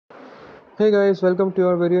Hey guys, welcome to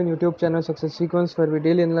our very own YouTube channel Success Sequence, where we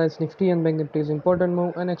daily analyze Nifty and Bank Nifty's important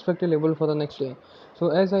move and expected level for the next day. So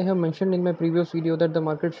as I have mentioned in my previous video that the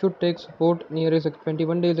market should take support near its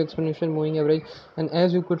 21 days exponential moving average, and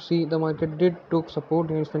as you could see the market did took support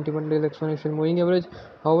near its 21 days exponential moving average.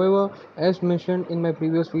 However, as mentioned in my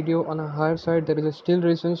previous video, on a higher side there is a still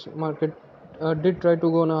resistance. Market did try to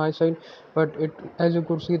go on a high side, but it, as you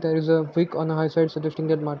could see, there is a wick on a high side suggesting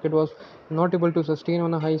that market was not able to sustain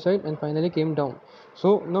on a high side and finally came down.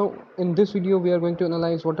 So now in this video we are going to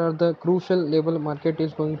analyze what are the crucial level market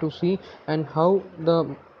is going to see and how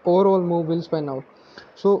the overall move will span out.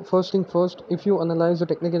 So first thing first, if you analyze the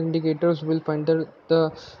technical indicators, we'll find that the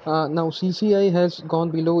now CCI has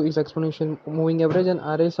gone below its exponential moving average and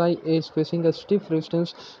RSI is facing a stiff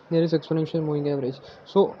resistance near its exponential moving average.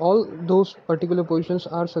 So all those particular positions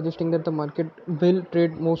are suggesting that the market will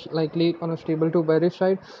trade most likely on a stable to bearish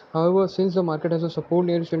side. However, since the market has a support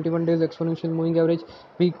near its 21 days exponential moving average,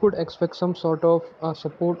 we could expect some sort of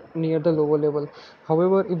support near the lower level.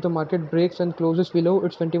 However, if the market breaks and closes below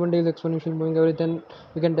its 21 days exponential moving average, then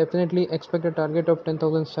we can definitely expect a target of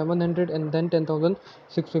 10,700 and then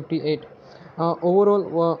 10,658.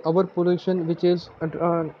 Overall, our position, which is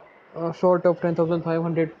short of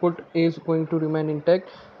 10,500 put, is going to remain intact,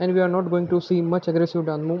 and we are not going to see much aggressive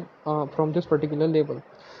down move from this particular level.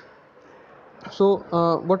 So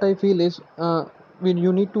what I feel is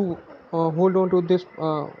you need to hold on to this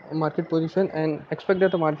market position and expect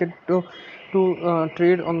that the market to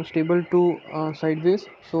trade on stable to sideways.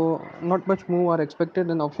 So not much move are expected,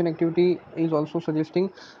 and option activity is also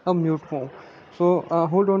suggesting a mute move. So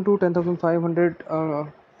hold on to 10,500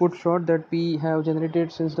 put short that we have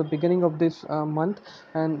generated since the beginning of this month,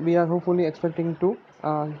 and we are hopefully expecting to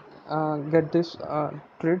get this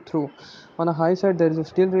trade through. On a high side there is a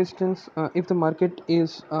still resistance. If the market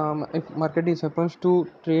is if market is happens to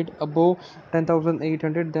trade above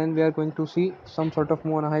 10,800, then we are going to see some sort of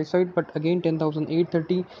move on a high side, but again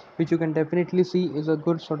 10,830, which you can definitely see is a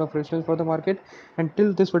good sort of resistance for the market.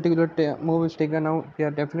 Until this particular move is taken out, we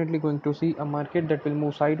are definitely going to see a market that will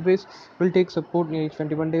move sideways, will take support near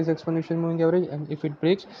 21 days exponential moving average, and if it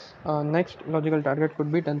breaks, next logical target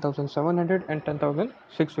could be 10,700 and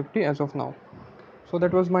 10,650 as of now. So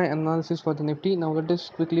that was my analysis for the Nifty. Now let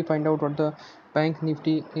us quickly find out what the Bank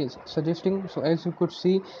Nifty is suggesting. So as you could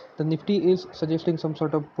see, the Nifty is suggesting some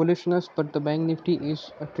sort of bullishness, but the Bank Nifty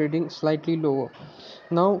is trading slightly lower.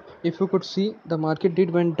 Now if you could see, the market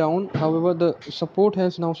did went down. However, the support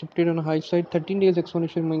has now shifted on a high side. 13 days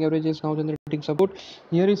exponential moving average is now generating support.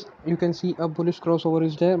 Here is, you can see a bullish crossover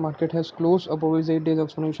is there. Market has closed above its 8 days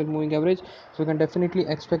exponential moving average, so you can definitely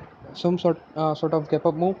expect some sort of gap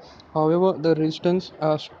up move. However, the resistance,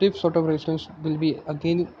 stiff sort of resistance, will be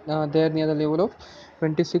again there near the level of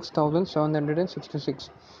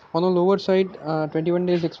 26,766. On the lower side, 21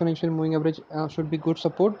 days exponential moving average should be good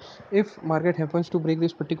support. If market happens to break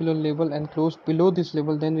this particular level and close below this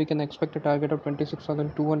level, then we can expect a target of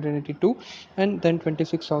 26,282 and then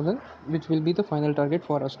 26,000, which will be the final target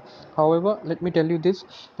for us. However, let me tell you this,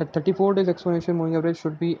 that 34 days exponential moving average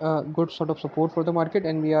should be a good sort of support for the market,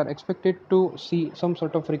 and we are expected to see some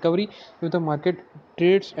sort of recovery if the market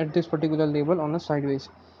trades at this particular level on a sideways.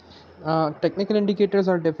 Technical indicators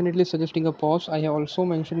are definitely suggesting a pause. I have also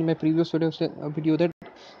mentioned in my previous video that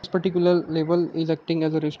this particular level is acting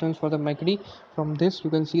as a resistance for the MACD. From this you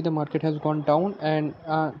can see the market has gone down and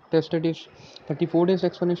tested its 34 days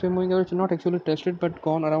exponential moving average, not actually tested but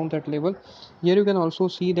gone around that level. Here you can also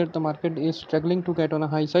see that the market is struggling to get on a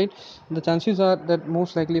high side. The chances are that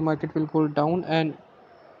most likely market will go down and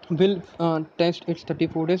will test its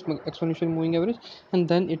 34 days exponential moving average, and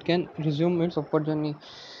then it can resume its upward journey.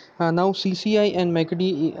 Now CCI and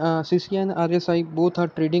MACD, CCI and RSI both are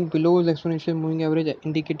trading below the exponential moving average,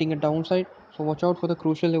 indicating a downside. So watch out for the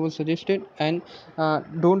crucial level suggested, and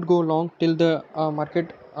don't go long till the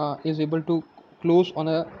market is able to close on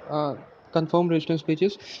a confirmed resistance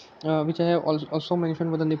pages, which I have also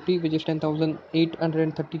mentioned for the Nifty, which is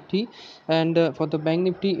 10,833, and for the Bank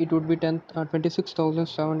Nifty it would be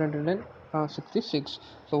 26,766.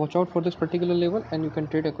 So watch out for this particular level and you can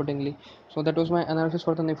trade accordingly. So that was my analysis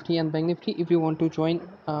for the Nifty and Bank Nifty. If you want to join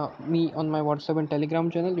me on my WhatsApp and Telegram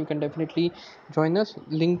channel, you can definitely join us.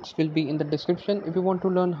 Links will be in the description. If you want to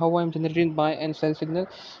learn how I am generating buy and sell signal,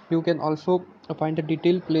 you can also find a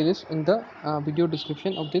detailed playlist in the video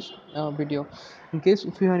description of this video. In case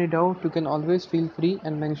if you have any doubt, you can always feel free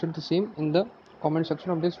and mention the same in the comment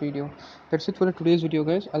section of this video. That's it for today's video,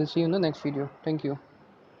 guys. I'll see you in the next video. Thank you.